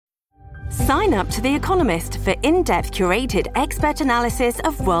Sign up to The Economist for in-depth curated expert analysis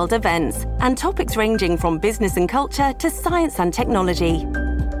of world events and topics ranging from business and culture to science and technology.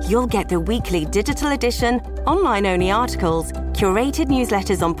 You'll get the weekly digital edition, online-only articles, curated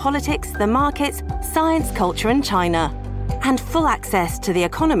newsletters on politics, the markets, science, culture and China, and full access to The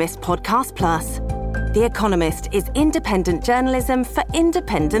Economist Podcast Plus. The Economist is independent journalism for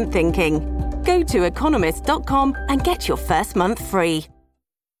independent thinking. Go to economist.com and get your first month free.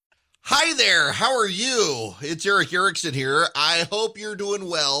 Hi there, how are you? It's Eric Erickson here. I hope you're doing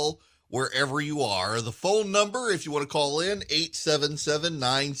well wherever you are. The phone number, if you want to call in,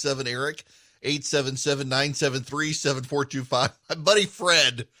 877-97-ERIC, 877-973-7425. My buddy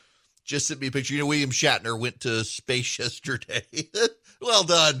Fred just sent me a picture. You know, William Shatner went to space yesterday. Well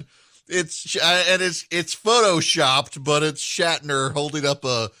done. It's photoshopped, but it's Shatner holding up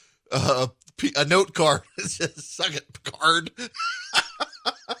a note card. It says, "Suck it, Picard."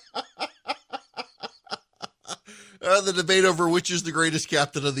 The debate over which is the greatest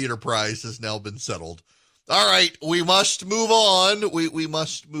captain of the Enterprise has now been settled. All right, we must move on. We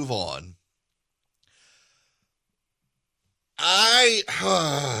must move on.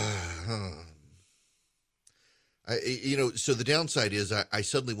 So the downside is I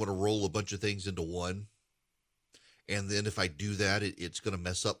suddenly want to roll a bunch of things into one. And then if I do that, it's going to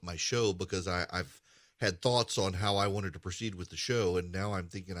mess up my show because I've had thoughts on how I wanted to proceed with the show. And now I'm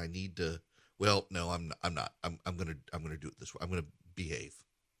thinking I need to, well, no, I'm not. I'm going to do it this way. I'm going to behave.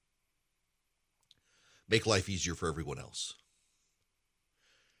 Make life easier for everyone else.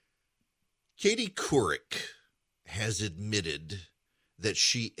 Katie Couric has admitted that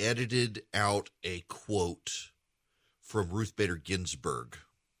she edited out a quote from Ruth Bader Ginsburg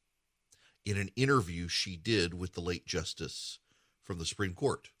in an interview she did with the late justice from the Supreme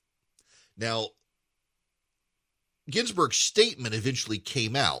Court. Now, Ginsburg's statement eventually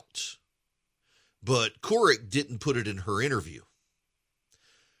came out, but Couric didn't put it in her interview.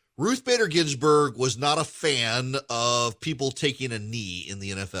 Ruth Bader Ginsburg was not a fan of people taking a knee in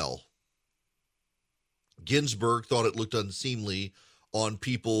the NFL. Ginsburg thought it looked unseemly on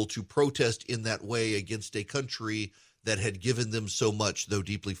people to protest in that way against a country that had given them so much, though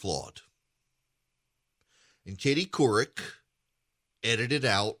deeply flawed. And Katie Couric edited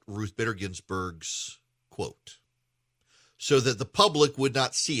out Ruth Bader Ginsburg's quote so that the public would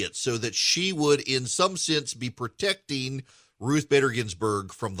not see it, so that she would, in some sense, be protecting Ruth Bader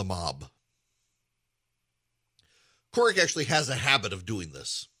Ginsburg from the mob. Couric actually has a habit of doing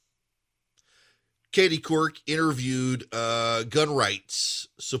this. Katie Couric interviewed gun rights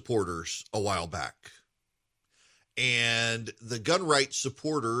supporters a while back. And the gun rights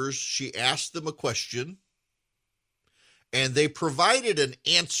supporters, she asked them a question, and they provided an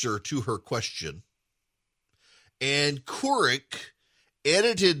answer to her question. And Couric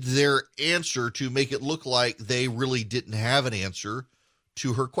edited their answer to make it look like they really didn't have an answer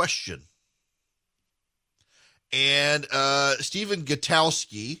to her question. And Stephen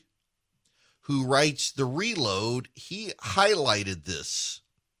Gutowski, who writes The Reload, he highlighted this,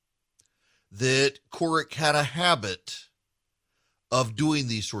 that Couric had a habit of doing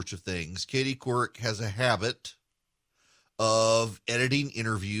these sorts of things. Katie Couric has a habit of editing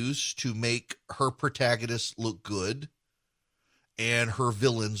interviews to make her protagonists look good and her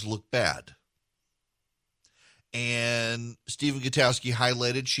villains look bad. And Stephen Gutowski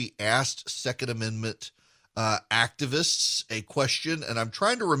highlighted she asked Second Amendment activists a question, and I'm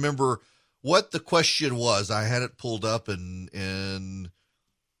trying to remember what the question was. I had it pulled up and then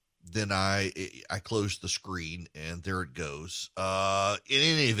I closed the screen and there it goes. In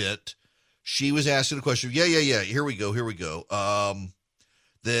any event, she was asking a question. Yeah. Here we go.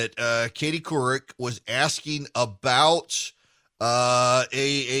 That Katie Couric was asking about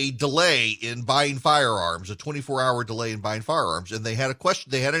a delay in buying firearms, a 24-hour delay in buying firearms. And they had a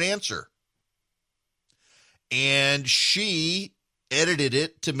question. They had an answer. And she edited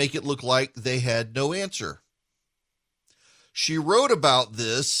it to make it look like they had no answer. She wrote about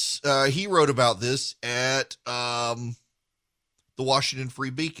this. He wrote about this at the Washington Free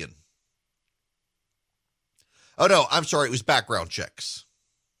Beacon. Oh, no, I'm sorry. It was background checks.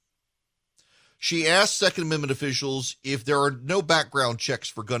 She asked Second Amendment officials, if there are no background checks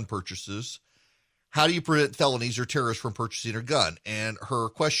for gun purchases, how do you prevent felonies or terrorists from purchasing a gun? And her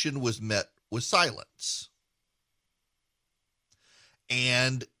question was met with silence.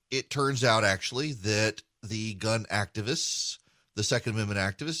 And it turns out, actually, that the gun activists, the Second Amendment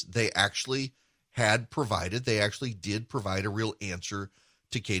activists, they actually did provide a real answer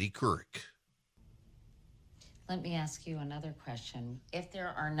to Katie Couric. Let me ask you another question. If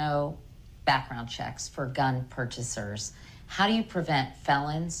there are no background checks for gun purchasers, How do you prevent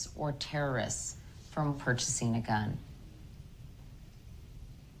felons or terrorists from purchasing a gun?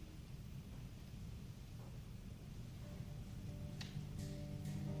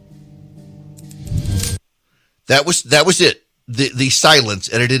 That was it. The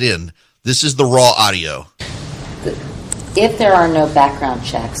silence edited in. This is the raw audio. If there are no background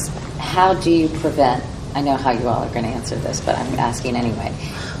checks, how do you prevent, I know how you all are going to answer this, but I'm asking anyway.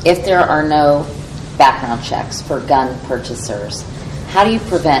 If there are no background checks for gun purchasers, how do you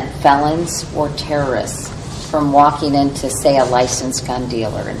prevent felons or terrorists from walking into, say, a licensed gun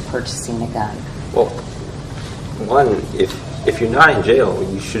dealer and purchasing a gun? Well, one, if you're not in jail,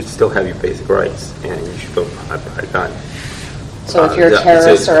 you should still have your basic rights, and you should go buy a gun. So if you're a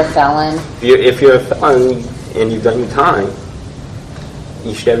terrorist or a felon? If you're a felon and you've done your time,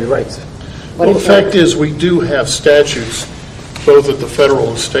 you should have your rights. Well, the fact is we do have statutes both at the federal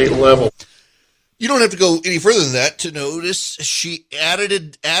and state level. You don't have to go any further than that to notice she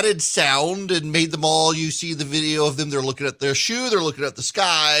added sound and made them all. You see the video of them. They're looking at their shoe. They're looking at the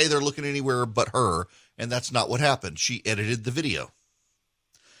sky. They're looking anywhere but her. And that's not what happened. She edited the video.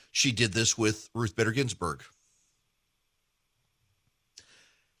 She did this with Ruth Bader Ginsburg.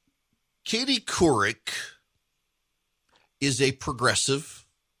 Katie Couric is a progressive.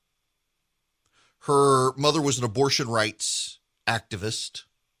 Her mother was an abortion rights activist.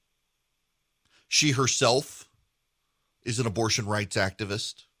 She herself is an abortion rights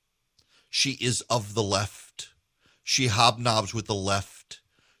activist. She is of the left. She hobnobs with the left.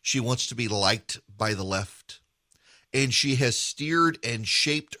 She wants to be liked by the left. And she has steered and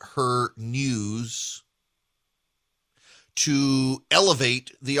shaped her news to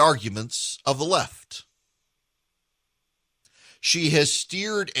elevate the arguments of the left. She has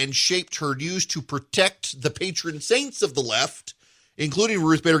steered and shaped her news to protect the patron saints of the left, including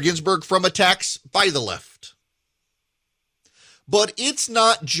Ruth Bader Ginsburg, from attacks by the left. But it's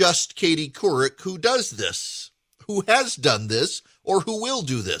not just Katie Couric who does this, who has done this, or who will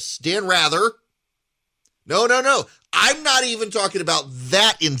do this. Dan Rather. No. I'm not even talking about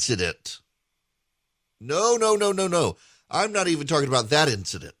that incident. No. I'm not even talking about that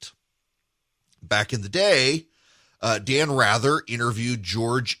incident. Back in the day, Dan Rather interviewed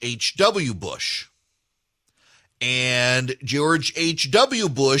George H.W. Bush. And George H.W.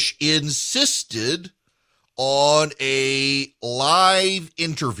 Bush insisted on a live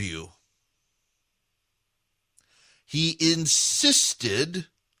interview. He insisted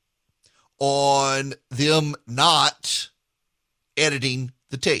on them not editing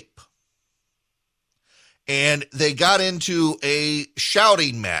the tape. And they got into a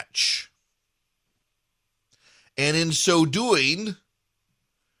shouting match. And in so doing,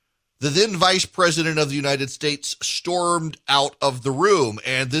 the then Vice President of the United States stormed out of the room.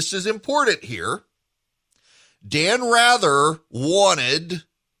 And this is important here. Dan Rather wanted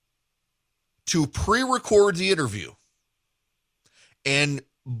to pre-record the interview. And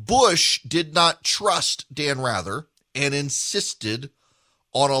Bush did not trust Dan Rather and insisted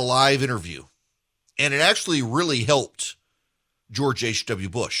on a live interview. And it actually really helped George H.W.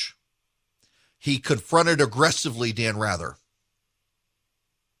 Bush. He confronted aggressively Dan Rather.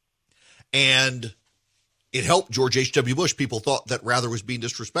 And it helped George H.W. Bush. People thought that Rather was being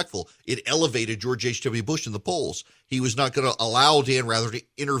disrespectful. It elevated George H.W. Bush in the polls. He was not going to allow Dan Rather to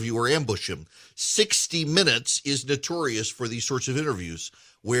interview or ambush him. 60 Minutes is notorious for these sorts of interviews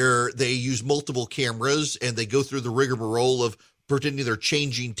where they use multiple cameras and they go through the rigmarole of pretending they're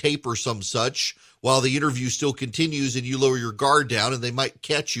changing tape or some such while the interview still continues and you lower your guard down and they might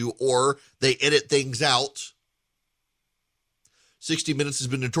catch you, or they edit things out. 60 Minutes has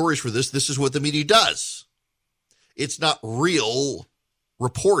been notorious for this. This is what the media does. It's not real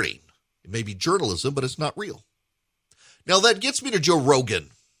reporting. It may be journalism, but it's not real. Now that gets me to Joe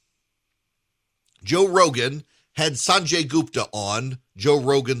Rogan. Joe Rogan had Sanjay Gupta on Joe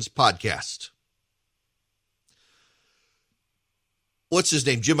Rogan's podcast. What's his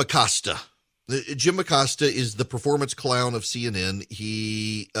name? Jim Acosta. Jim Acosta is the performance clown of CNN.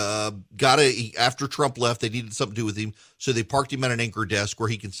 He after Trump left, they needed something to do with him, so they parked him at an anchor desk where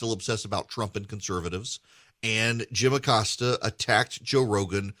he can still obsess about Trump and conservatives. And Jim Acosta attacked Joe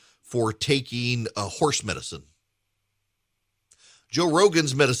Rogan for taking horse medicine. Joe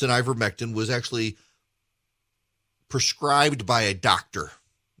Rogan's medicine, ivermectin, was actually prescribed by a doctor,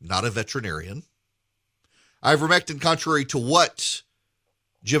 not a veterinarian. Ivermectin, contrary to what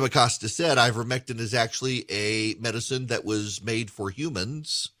Jim Acosta said, ivermectin is actually a medicine that was made for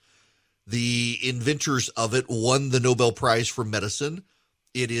humans. The inventors of it won the Nobel Prize for medicine.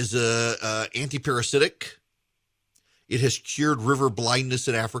 It is a antiparasitic. It has cured river blindness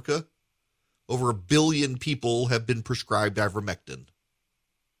in Africa. Over 1 billion people have been prescribed ivermectin.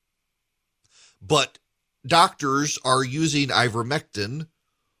 But doctors are using ivermectin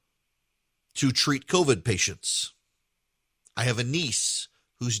to treat COVID patients. I have a niece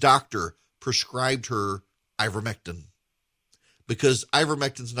whose doctor prescribed her ivermectin because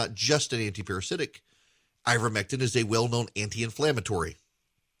ivermectin is not just an antiparasitic. Ivermectin is a well-known anti-inflammatory.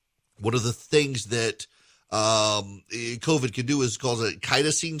 One of the things that COVID can do is cause a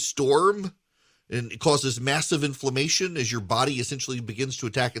cytokine storm, and it causes massive inflammation as your body essentially begins to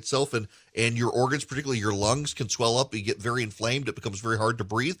attack itself, and your organs, particularly your lungs, can swell up. You get very inflamed. It becomes very hard to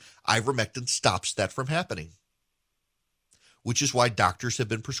breathe. Ivermectin stops that from happening, which is why doctors have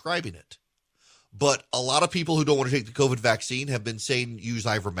been prescribing it. But a lot of people who don't want to take the COVID vaccine have been saying use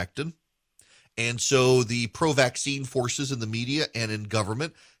ivermectin. And so the pro-vaccine forces in the media and in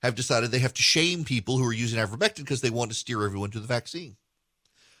government have decided they have to shame people who are using ivermectin because they want to steer everyone to the vaccine.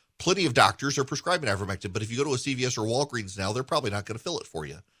 Plenty of doctors are prescribing ivermectin, but if you go to a CVS or Walgreens now, they're probably not going to fill it for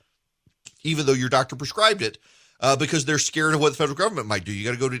you, even though your doctor prescribed it, because they're scared of what the federal government might do. You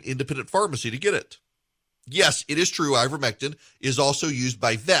got to go to an independent pharmacy to get it. Yes, it is true ivermectin is also used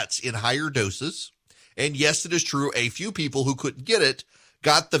by vets in higher doses. And yes, it is true a few people who couldn't get it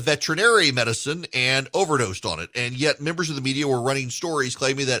got the veterinary medicine and overdosed on it. And yet members of the media were running stories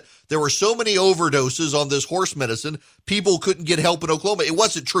claiming that there were so many overdoses on this horse medicine, people couldn't get help in Oklahoma. It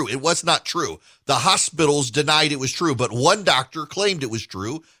wasn't true. It was not true. The hospitals denied it was true, but one doctor claimed it was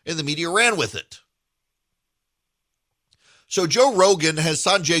true, and the media ran with it. So Joe Rogan has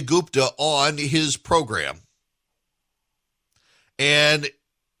Sanjay Gupta on his program and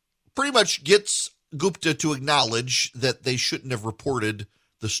pretty much gets Gupta to acknowledge that they shouldn't have reported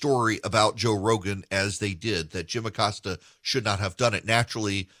the story about Joe Rogan as they did, that Jim Acosta should not have done it.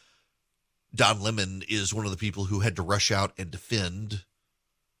 Naturally, Don Lemon is one of the people who had to rush out and defend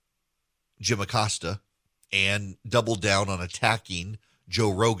Jim Acosta and double down on attacking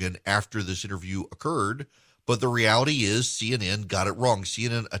Joe Rogan after this interview occurred. But the reality is CNN got it wrong.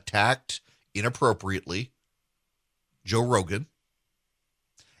 CNN attacked inappropriately Joe Rogan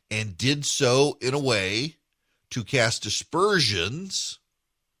and did so in a way to cast aspersions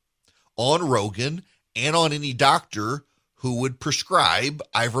on Rogan and on any doctor who would prescribe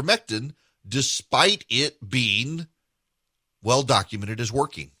ivermectin, despite it being well documented as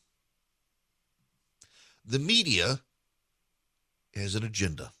working. The media has an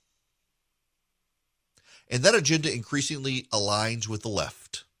agenda. And that agenda increasingly aligns with the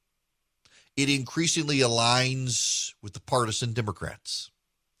left. It increasingly aligns with the partisan Democrats.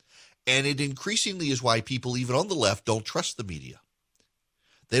 And it increasingly is why people, even on the left, don't trust the media.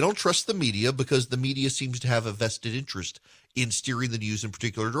 They don't trust the media because the media seems to have a vested interest in steering the news in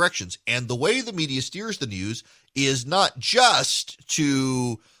particular directions. And the way the media steers the news is not just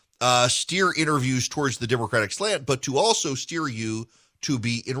to steer interviews towards the Democratic slant, but to also steer you to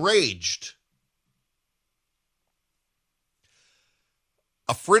be enraged.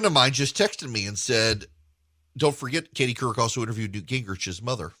 A friend of mine just texted me and said, don't forget, Katie Couric also interviewed Newt Gingrich's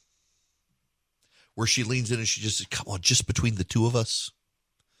mother, where she leans in and she just says, come on, just between the two of us,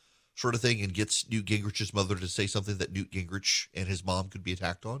 sort of thing, and gets Newt Gingrich's mother to say something that Newt Gingrich and his mom could be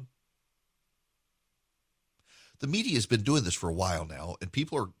attacked on. The media has been doing this for a while now, and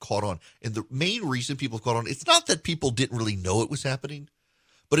people are caught on. And the main reason people have caught on, it's not that people didn't really know it was happening,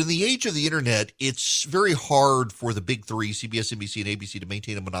 but in the age of the internet, it's very hard for the big three, CBS, NBC, and ABC, to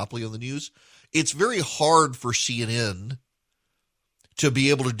maintain a monopoly on the news. It's very hard for CNN to be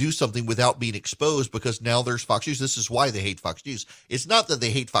able to do something without being exposed, because now there's Fox News. This is why they hate Fox News. It's not that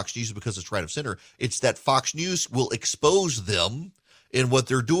they hate Fox News because it's right of center. It's that Fox News will expose them in what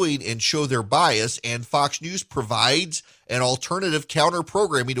they're doing and show their bias, and Fox News provides an alternative counter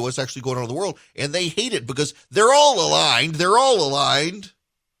programming to what's actually going on in the world, and they hate it because they're all aligned. They're all aligned.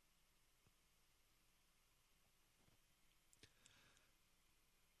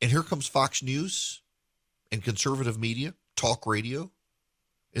 And here comes Fox News and conservative media, talk radio,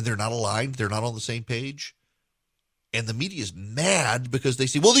 and they're not aligned. They're not on the same page. And the media is mad because they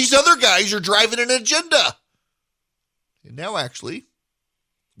say, well, these other guys are driving an agenda. And now, actually,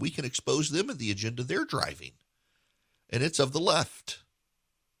 we can expose them and the agenda they're driving. And it's of the left.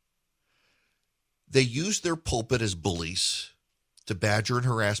 They use their pulpit as bullies to badger and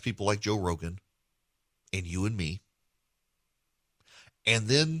harass people like Joe Rogan and you and me. And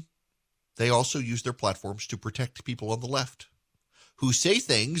then they also use their platforms to protect people on the left who say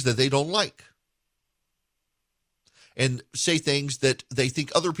things that they don't like and say things that they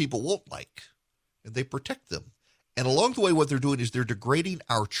think other people won't like, and they protect them. And along the way, what they're doing is they're degrading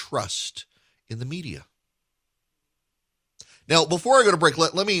our trust in the media. Now, before I go to break,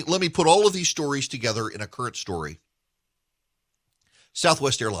 let me put all of these stories together in a current story.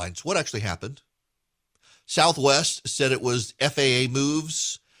 Southwest Airlines, what actually happened? Southwest said it was FAA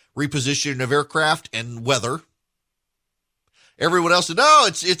moves, repositioning of aircraft, and weather. Everyone else said, no,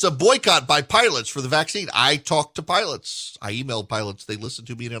 it's a boycott by pilots for the vaccine. I talked to pilots. I emailed pilots. They listened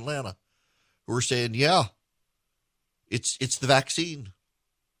to me in Atlanta who were saying, yeah, it's the vaccine.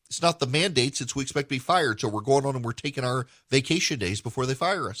 It's not the mandates. It's we expect to be fired. So we're going on and we're taking our vacation days before they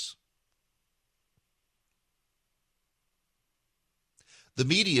fire us. The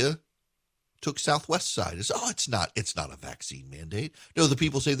media took Southwest side. It's, it's not a vaccine mandate. No, the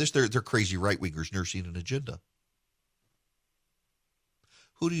people say this, they're crazy right-wingers nursing an agenda.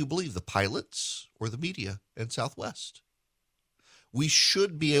 Who do you believe, the pilots or the media and Southwest? We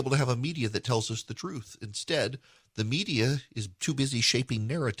should be able to have a media that tells us the truth. Instead, the media is too busy shaping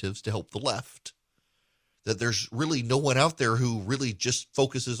narratives to help the left. That there's really no one out there who really just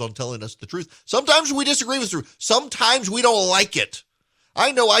focuses on telling us the truth. Sometimes we disagree with the truth. Sometimes we don't like it.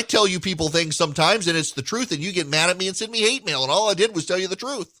 I know I tell you people things sometimes and it's the truth and you get mad at me and send me hate mail and all I did was tell you the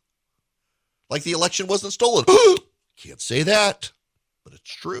truth. Like the election wasn't stolen. Can't say that, but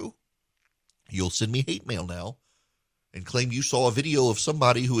it's true. You'll send me hate mail now and claim you saw a video of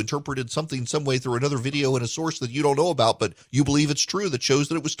somebody who interpreted something some way through another video and a source that you don't know about, but you believe it's true that shows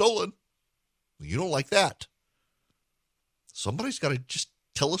that it was stolen. You don't like that. Somebody's got to just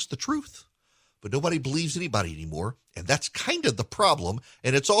tell us the truth. But nobody believes anybody anymore, and that's kind of the problem.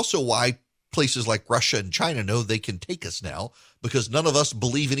 And it's also why places like Russia and China know they can take us now, because none of us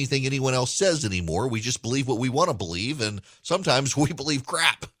believe anything anyone else says anymore. We just believe what we want to believe, and sometimes we believe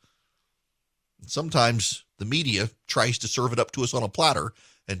crap. Sometimes the media tries to serve it up to us on a platter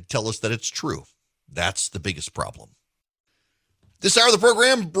and tell us that it's true. That's the biggest problem. This hour of the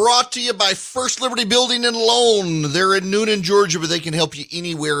program brought to you by First Liberty Building and Loan. They're in Noonan, Georgia, but they can help you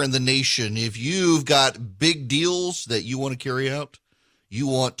anywhere in the nation. If you've got big deals that you want to carry out, you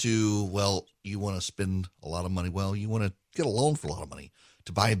want to spend a lot of money. Well, you want to get a loan for a lot of money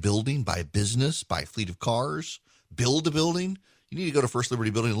to buy a building, buy a business, buy a fleet of cars, build a building. You need to go to First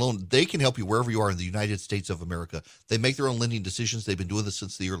Liberty Building and Loan. They can help you wherever you are in the United States of America. They make their own lending decisions. They've been doing this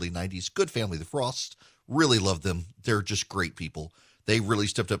since the early 90s. Good family, the Frosts. Really love them. They're just great people. They really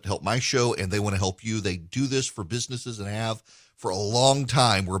stepped up to help my show, and they want to help you. They do this for businesses and have for a long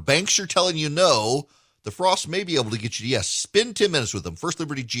time. Where banks are telling you no, the Frosts may be able to get you to yes. Spend 10 minutes with them.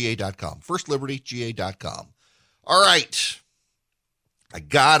 FirstLibertyGA.com. FirstLibertyGA.com. All right. I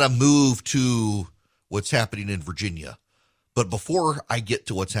got to move to what's happening in Virginia. But before I get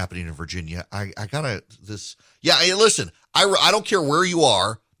to what's happening in Virginia, I got to hey, listen, I don't care where you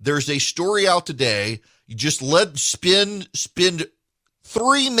are. There's a story out today. You just spend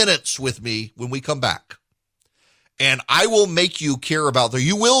 3 minutes with me when we come back. And I will make you care about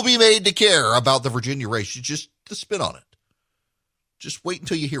you will be made to care about the Virginia race. You just spin on it. Just wait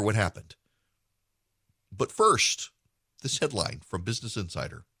until you hear what happened. But first, this headline from Business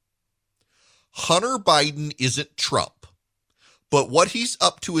Insider. Hunter Biden isn't Trump, but what he's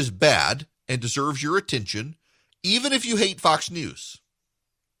up to is bad and deserves your attention, even if you hate Fox News.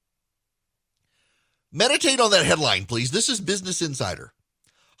 Meditate on that headline, please. This is Business Insider.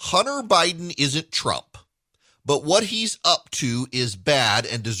 Hunter Biden isn't Trump, but what he's up to is bad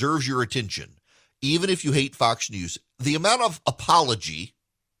and deserves your attention, even if you hate Fox News. The amount of apology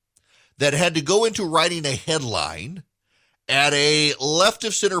that had to go into writing a headline at a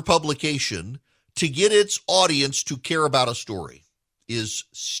left-of-center publication to get its audience to care about a story is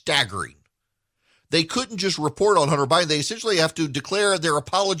staggering. They couldn't just report on Hunter Biden. They essentially have to declare their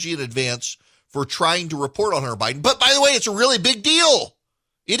apology in advance for trying to report on Hunter Biden. But by the way, it's a really big deal.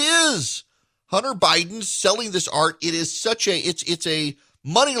 It is. Hunter Biden selling this art. It is it's a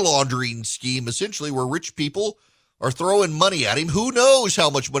money laundering scheme, essentially, where rich people are throwing money at him. Who knows how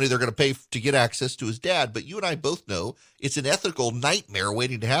much money they're going to pay to get access to his dad? But you and I both know it's an ethical nightmare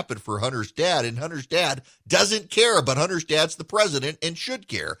waiting to happen for Hunter's dad. And Hunter's dad doesn't care, but Hunter's dad's the president and should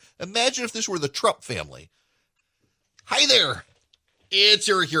care. Imagine if this were the Trump family. Hi there. It's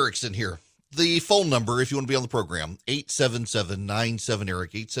Eric Erickson here. The phone number, if you want to be on the program,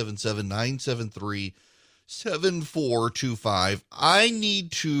 877-97-ERIC, 877-973-7425. I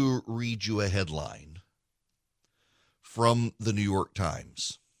need to read you a headline from the New York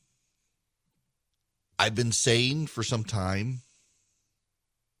Times. I've been saying for some time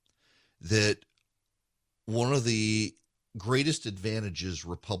that one of the greatest advantages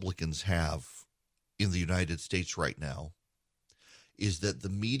Republicans have in the United States right now is that the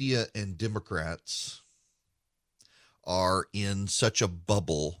media and Democrats are in such a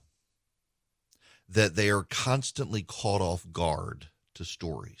bubble that they are constantly caught off guard to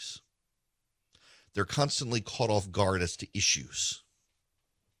stories. They're constantly caught off guard as to issues.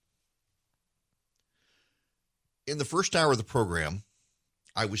 In the first hour of the program,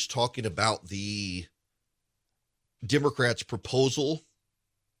 I was talking about the Democrats' proposal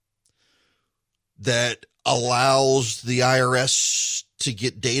that allows the IRS to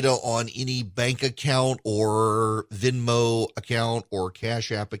get data on any bank account or Venmo account or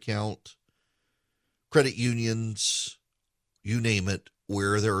Cash App account, credit unions, you name it,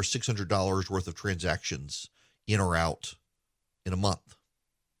 where there are $600 worth of transactions in or out in a month.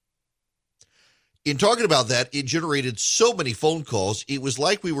 In talking about that, it generated so many phone calls. It was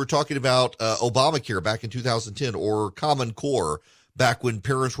like we were talking about Obamacare back in 2010 or Common Core back when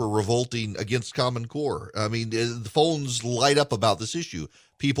parents were revolting against Common Core. I mean, the phones light up about this issue.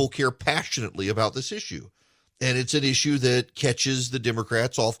 People care passionately about this issue. And it's an issue that catches the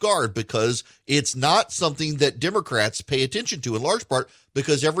Democrats off guard because it's not something that Democrats pay attention to, in large part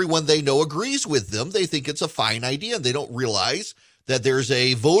because everyone they know agrees with them. They think it's a fine idea, and they don't realize that there's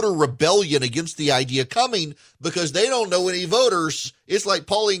a voter rebellion against the idea coming because they don't know any voters. It's like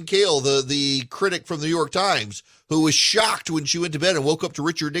Pauline Kael, the critic from the New York Times, who was shocked when she went to bed and woke up to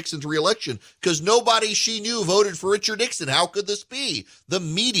Richard Nixon's reelection because nobody she knew voted for Richard Nixon. How could this be? The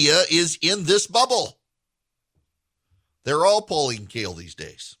media is in this bubble. They're all Pauline Kael these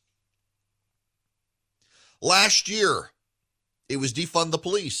days. Last year, it was defund the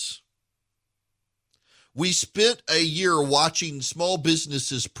police. We spent a year watching small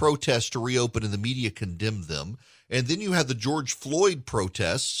businesses protest to reopen and the media condemned them. And then you had the George Floyd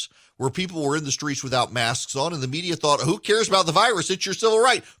protests where people were in the streets without masks on and the media thought, who cares about the virus? It's your civil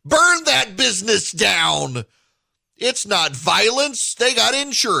right. Burn that business down. It's not violence. They got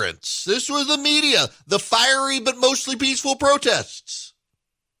insurance. This was the media, the fiery but mostly peaceful protests.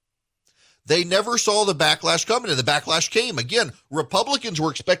 They never saw the backlash coming, and the backlash came. Again, Republicans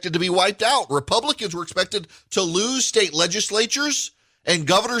were expected to be wiped out. Republicans were expected to lose state legislatures and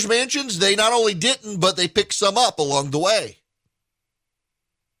governor's mansions. They not only didn't, but they picked some up along the way.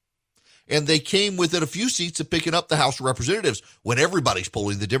 And they came within a few seats of picking up the House of Representatives when everybody's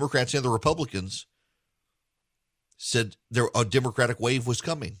polling, the Democrats and the Republicans, said a Democratic wave was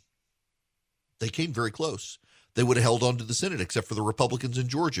coming. They came very close. They would have held on to the Senate, except for the Republicans in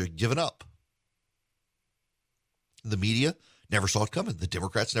Georgia giving up. The media never saw it coming. The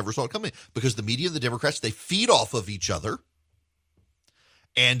Democrats never saw it coming because the media and the Democrats, they feed off of each other.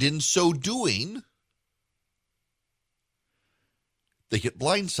 And in so doing, they get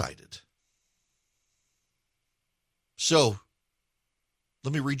blindsided. So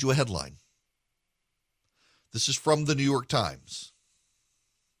let me read you a headline. This is from the New York Times.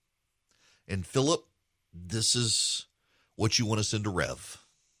 And Philip, this is what you want to send to Rev.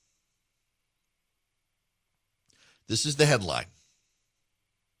 This is the headline.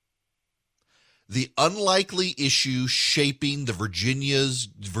 The unlikely issue shaping the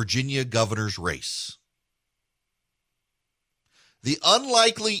Virginia governor's race. The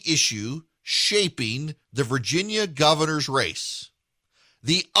unlikely issue shaping the Virginia governor's race.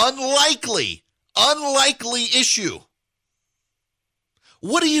 The unlikely issue.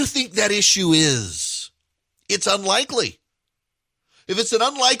 What do you think that issue is? It's unlikely. If it's an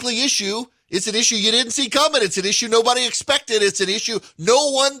unlikely issue, it's an issue you didn't see coming. It's an issue nobody expected. It's an issue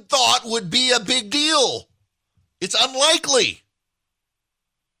no one thought would be a big deal. It's unlikely.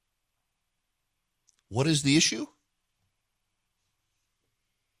 What is the issue?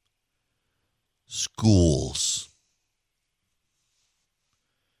 Schools.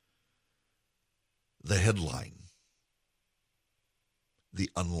 The headline. The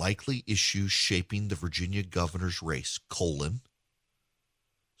unlikely issue shaping the Virginia governor's race,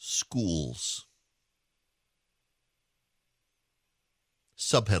 schools.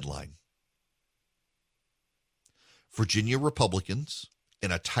 Subheadline. Virginia Republicans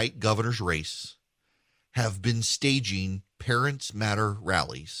in a tight governor's race have been staging Parents Matter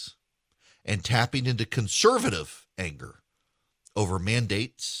rallies and tapping into conservative anger over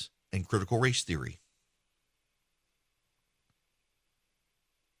mandates and critical race theory.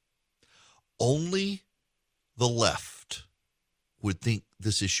 Only the left would think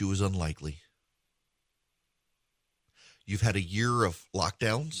this issue is unlikely. You've had a year of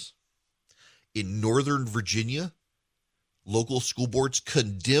lockdowns. In Northern Virginia, local school boards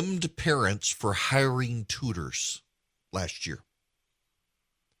condemned parents for hiring tutors last year.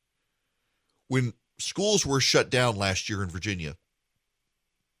 When schools were shut down last year in Virginia,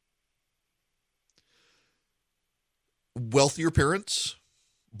 wealthier parents,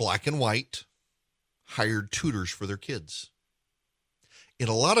 black and white, hired tutors for their kids. In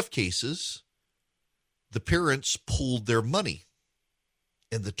a lot of cases, the parents pooled their money,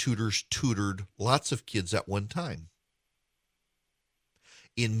 and the tutors tutored lots of kids at one time.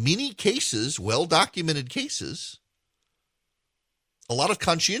 In many cases, well-documented cases, a lot of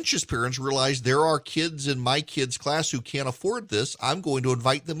conscientious parents realize there are kids in my kid's class who can't afford this. I'm going to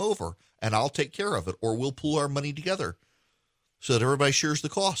invite them over, and I'll take care of it, or we'll pool our money together so that everybody shares the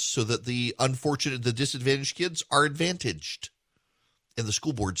cost, so that the unfortunate, the disadvantaged kids are advantaged, and the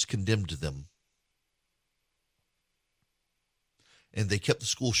school boards condemned them. And they kept the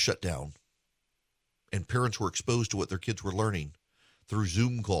schools shut down, and parents were exposed to what their kids were learning through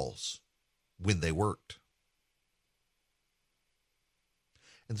Zoom calls when they worked.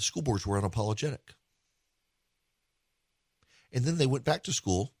 And the school boards were unapologetic. And then they went back to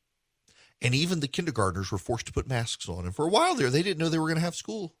school, and even the kindergartners were forced to put masks on. And for a while there, they didn't know they were going to have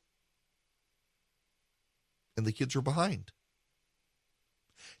school. And the kids are behind.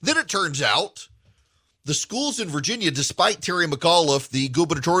 Then it turns out the schools in Virginia, despite Terry McAuliffe, the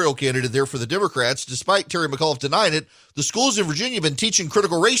gubernatorial candidate there for the Democrats, despite Terry McAuliffe denying it, the schools in Virginia have been teaching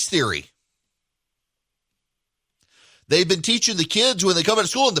critical race theory. They've been teaching the kids when they come into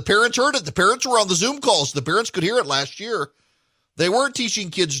school, and the parents heard it. The parents were on the Zoom calls. The parents could hear it last year. They weren't teaching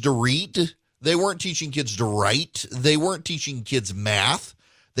kids to read. They weren't teaching kids to write. They weren't teaching kids math.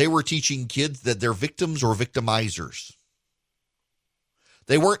 They were teaching kids that they're victims or victimizers.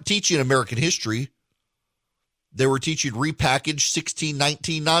 They weren't teaching American history. They were teaching repackaged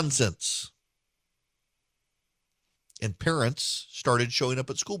 1619 nonsense. And parents started showing up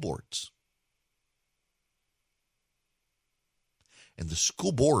at school boards. And the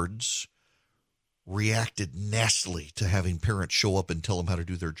school boards reacted nastily to having parents show up and tell them how to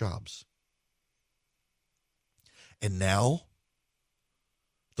do their jobs. And now,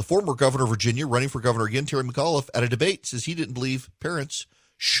 the former governor of Virginia, running for governor again, Terry McAuliffe, at a debate says he didn't believe parents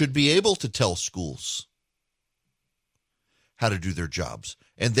should be able to tell schools how to do their jobs.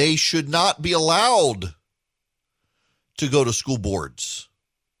 And they should not be allowed to go to school boards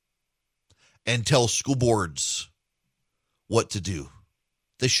and tell school boards what to do.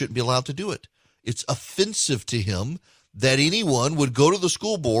 They shouldn't be allowed to do it. It's offensive to him that anyone would go to the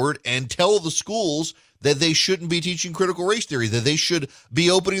school board and tell the schools that they shouldn't be teaching critical race theory, that they should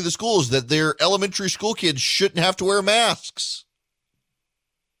be opening the schools, that their elementary school kids shouldn't have to wear masks.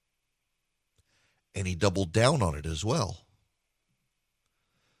 And he doubled down on it as well.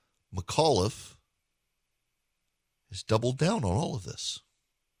 McAuliffe has doubled down on all of this.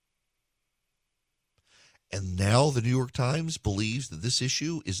 And now the New York Times believes that this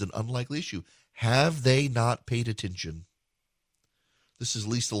issue is an unlikely issue. Have they not paid attention? This is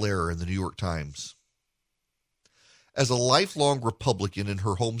Lisa Lehrer in the New York Times. As a lifelong Republican in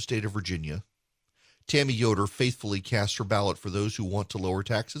her home state of Virginia, Tammy Yoder faithfully casts her ballot for those who want to lower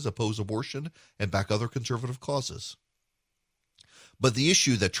taxes, oppose abortion, and back other conservative causes. But the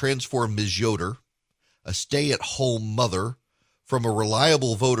issue that transformed Ms. Yoder, a stay-at-home mother, from a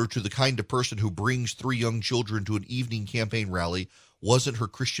reliable voter to the kind of person who brings 3 young children to an evening campaign rally, wasn't her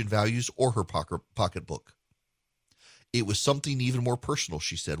Christian values or her pocketbook. It was something even more personal,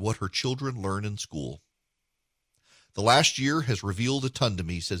 she said, what her children learn in school. The last year has revealed a ton to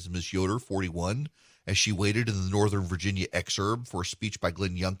me, says Ms. Yoder, 41, as she waited in the Northern Virginia exurb for a speech by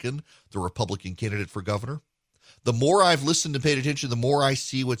Glenn Youngkin, the Republican candidate for governor. The more I've listened and paid attention, the more I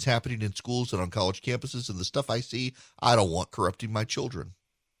see what's happening in schools and on college campuses, and the stuff I see, I don't want corrupting my children.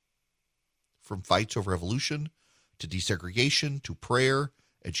 From fights over evolution to desegregation to prayer,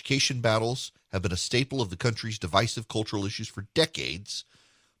 education battles have been a staple of the country's divisive cultural issues for decades,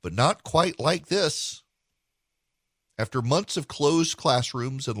 but not quite like this. After months of closed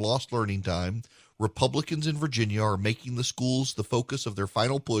classrooms and lost learning time, Republicans in Virginia are making the schools the focus of their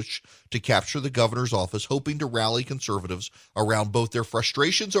final push to capture the governor's office, hoping to rally conservatives around both their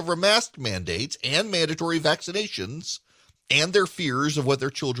frustrations over mask mandates and mandatory vaccinations and their fears of what their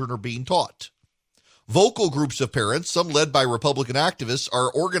children are being taught. Vocal groups of parents, some led by Republican activists,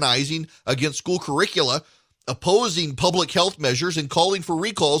 are organizing against school curricula, opposing public health measures, and calling for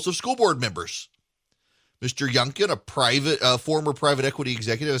recalls of school board members. Mr. Youngkin, a former private equity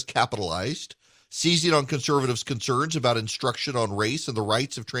executive, has capitalized, seizing on conservatives' concerns about instruction on race and the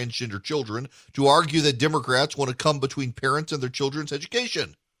rights of transgender children to argue that Democrats want to come between parents and their children's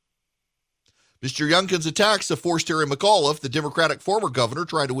education. Mr. Youngkin's attacks have forced Terry McAuliffe, the Democratic former governor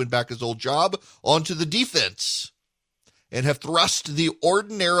trying to win back his old job, onto the defense and have thrust the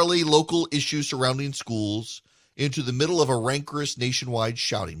ordinarily local issues surrounding schools into the middle of a rancorous nationwide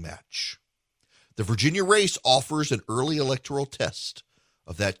shouting match. The Virginia race offers an early electoral test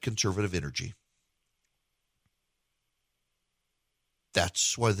of that conservative energy.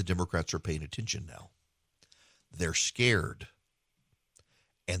 That's why the Democrats are paying attention now. They're scared.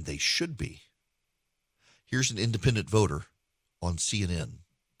 And they should be. Here's an independent voter on CNN.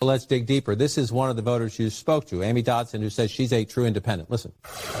 Let's dig deeper. This is one of the voters you spoke to, Amy Dodson, who says she's a true independent. Listen.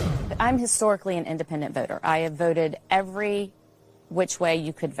 I'm historically an independent voter. I have voted every which way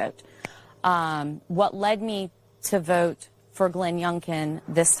you could vote. What led me to vote for Glenn Youngkin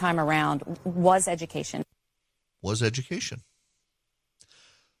this time around was education.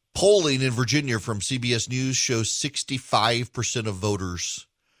 Polling in Virginia from CBS News shows 65% of voters,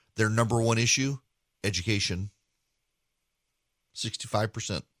 their number one issue, education.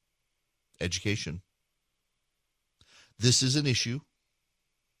 65%. Education. This is an issue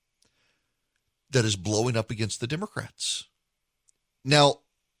that is blowing up against the Democrats. Now,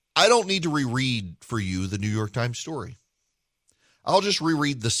 I don't need to reread for you the New York Times story. I'll just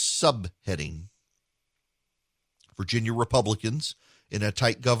reread the subheading. Virginia Republicans in a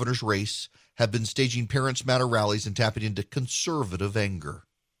tight governor's race have been staging Parents Matter rallies and tapping into conservative anger.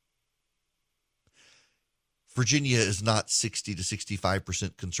 Virginia is not 60 to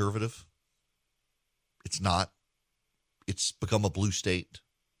 65% conservative. It's not. It's become a blue state.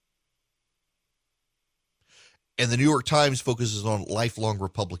 And the New York Times focuses on lifelong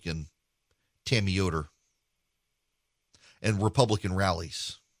Republican Tammy Yoder and Republican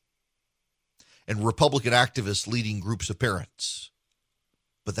rallies and Republican activists leading groups of parents.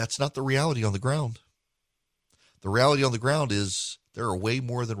 But that's not the reality on the ground. The reality on the ground is there are way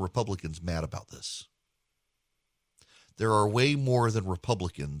more than Republicans mad about this. There are way more than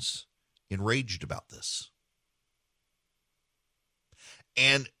Republicans enraged about this.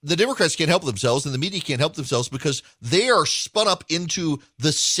 And the Democrats can't help themselves and the media can't help themselves because they are spun up into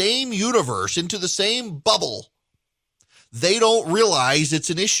the same universe, into the same bubble. They don't realize it's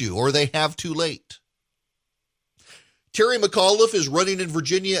an issue or they have too late. Terry McAuliffe is running in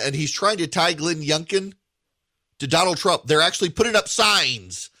Virginia and he's trying to tie Glenn Youngkin to Donald Trump. They're actually putting up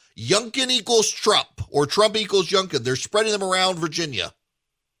signs. Youngkin equals Trump or Trump equals Youngkin. They're spreading them around Virginia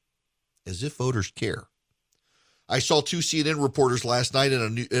as if voters care. I saw two CNN reporters last night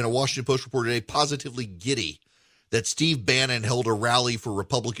and a Washington Post reporter today positively giddy that Steve Bannon held a rally for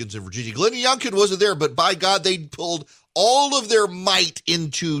Republicans in Virginia. Glenn Youngkin wasn't there, but by God, they pulled all of their might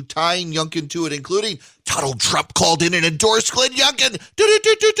into tying Youngkin to it, including Donald Trump called in and endorsed Glenn Youngkin.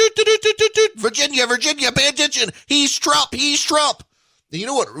 Virginia, pay attention. He's Trump. You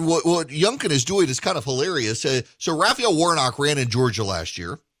know what Youngkin is doing is kind of hilarious. So Raphael Warnock ran in Georgia last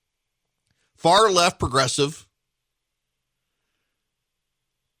year. Far left progressive.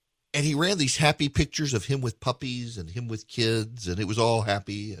 And he ran these happy pictures of him with puppies and him with kids, and it was all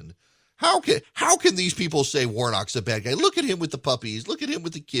happy. And how can these people say Warnock's a bad guy? Look at him with the puppies. Look at him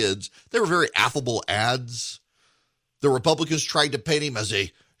with the kids. They were very affable ads. The Republicans tried to paint him as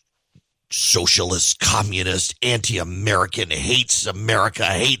a socialist, communist, anti-American, hates America,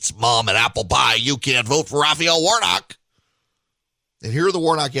 hates mom and apple pie. You can't vote for Raphael Warnock. And here are the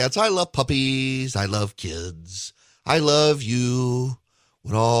Warnock ads. I love puppies. I love kids. I love you.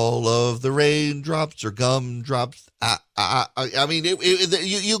 When all of the raindrops are gumdrops. I mean,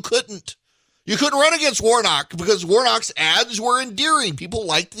 you couldn't run against Warnock because Warnock's ads were endearing. People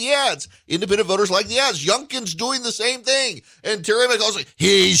liked the ads. Independent voters liked the ads. Youngkin's doing the same thing. And Terry McAuliffe's like,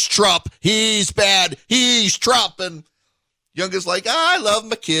 he's Trump. He's bad. He's Trump. And Youngkin's like, I love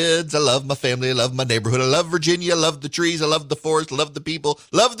my kids. I love my family. I love my neighborhood. I love Virginia. I love the trees. I love the forest. I love the people.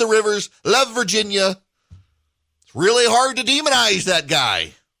 Love the rivers. Love Virginia. Really hard to demonize that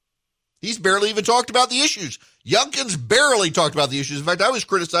guy. He's barely even talked about the issues. Youngkin's barely talked about the issues. In fact, I was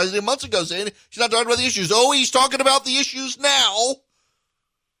criticizing him months ago saying he's not talking about the issues. Oh, he's talking about the issues now.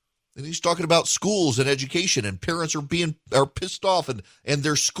 And he's talking about schools and education, and parents are pissed off, and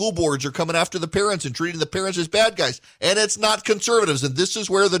their school boards are coming after the parents and treating the parents as bad guys. And it's not conservatives. And this is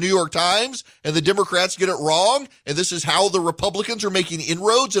where the New York Times and the Democrats get it wrong. And this is how the Republicans are making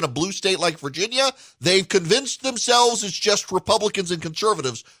inroads in a blue state like Virginia. They've convinced themselves it's just Republicans and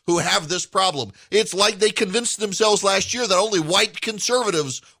conservatives who have this problem. It's like they convinced themselves last year that only white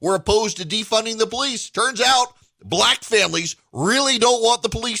conservatives were opposed to defunding the police. Turns out black families really don't want the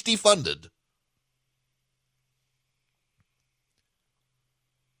police defunded.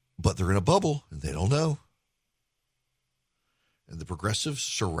 But they're in a bubble and they don't know. And the progressives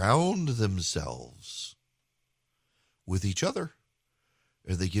surround themselves with each other.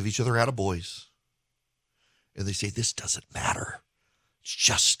 And they give each other attaboys. And they say, this doesn't matter. It's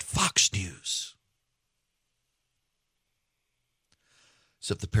just Fox News.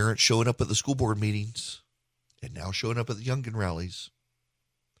 Except the parents showing up at the school board meetings and now showing up at the Youngkin rallies.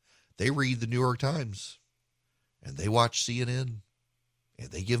 They read the New York Times and they watch CNN and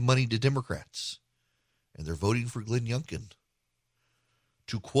they give money to Democrats and they're voting for Glenn Youngkin.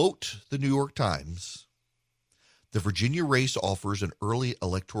 To quote the New York Times, the Virginia race offers an early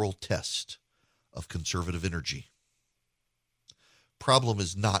electoral test of conservative energy. Problem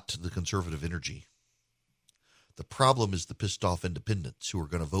is not the conservative energy. The problem is the pissed off independents who are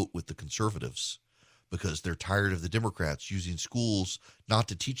going to vote with the conservatives because they're tired of the Democrats using schools not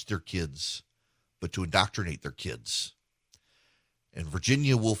to teach their kids, but to indoctrinate their kids. And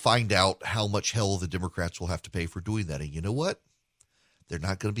Virginia will find out how much hell the Democrats will have to pay for doing that. And you know what? They're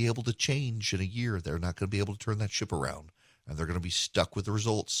not going to be able to change in a year. They're not going to be able to turn that ship around. And they're going to be stuck with the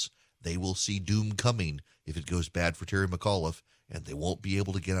results. They will see doom coming if it goes bad for Terry McAuliffe, and they won't be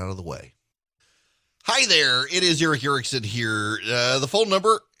able to get out of the way. Hi there. It is Eric Erickson here. The phone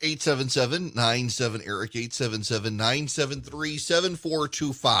number, 877-97-ERIC,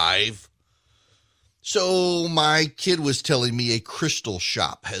 877-973-7425. So my kid was telling me a crystal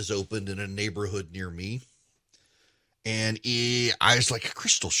shop has opened in a neighborhood near me. And I was like, a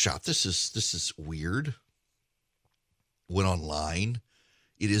crystal shop? This is weird. Went online.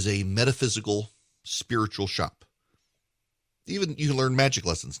 It is a metaphysical, spiritual shop. Even you can learn magic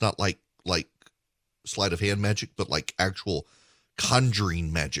lessons, not like sleight of hand magic, but like actual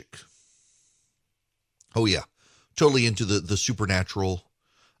conjuring magic. Oh yeah, totally into the supernatural,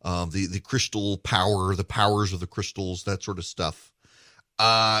 the crystal power, the powers of the crystals, that sort of stuff.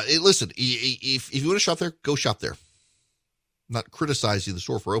 Listen, if you want to shop there, go shop there. I'm not criticizing the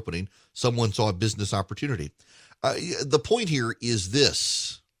store for opening. Someone saw a business opportunity. The point here is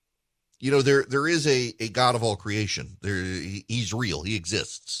this. You know, there is a God of all creation. He's real. He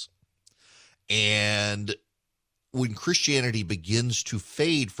exists. And when Christianity begins to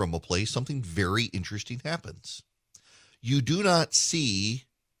fade from a place, something very interesting happens. You do not see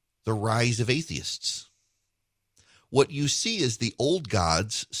the rise of atheists. What you see is the old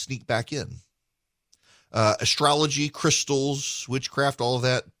gods sneak back in. Astrology, crystals, witchcraft, all of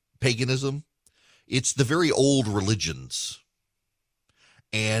that, paganism. It's the very old religions.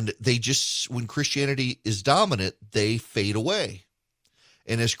 And they just, when Christianity is dominant, they fade away.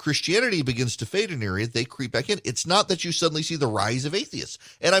 And as Christianity begins to fade in an area, they creep back in. It's not that you suddenly see the rise of atheists.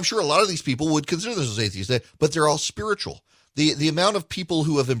 And I'm sure a lot of these people would consider themselves atheists, but they're all spiritual. The amount of people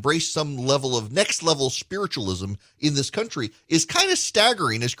who have embraced some level of next level spiritualism in this country is kind of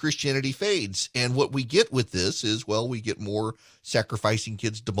staggering as Christianity fades. And what we get with this is, well, we get more sacrificing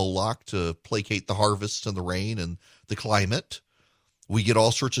kids to Moloch to placate the harvests and the rain and the climate. We get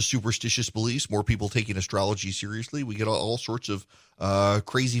all sorts of superstitious beliefs, more people taking astrology seriously. We get all sorts of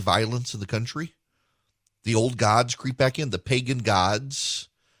crazy violence in the country. The old gods creep back in, the pagan gods,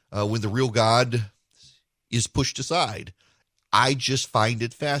 when the real God is pushed aside. I just find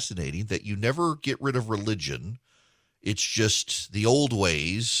it fascinating that you never get rid of religion. It's just the old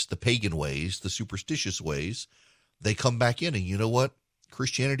ways, the pagan ways, the superstitious ways, they come back in. And you know what?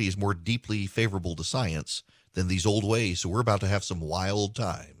 Christianity is more deeply favorable to science than these old ways. So we're about to have some wild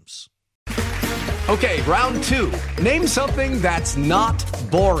times. Okay, round two. Name something that's not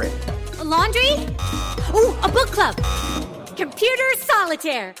boring. A laundry? Ooh, a book club. Computer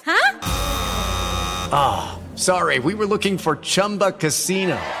solitaire, huh? Ah, oh, sorry. We were looking for Chumba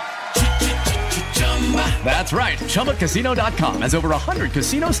Casino. That's right. ChumbaCasino.com has over 100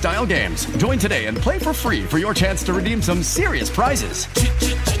 casino-style games. Join today and play for free for your chance to redeem some serious prizes.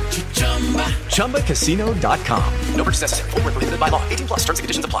 ChumbaCasino.com. No purchase necessary. Void where prohibited by law. 18+ terms and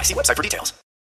conditions apply. See website for details.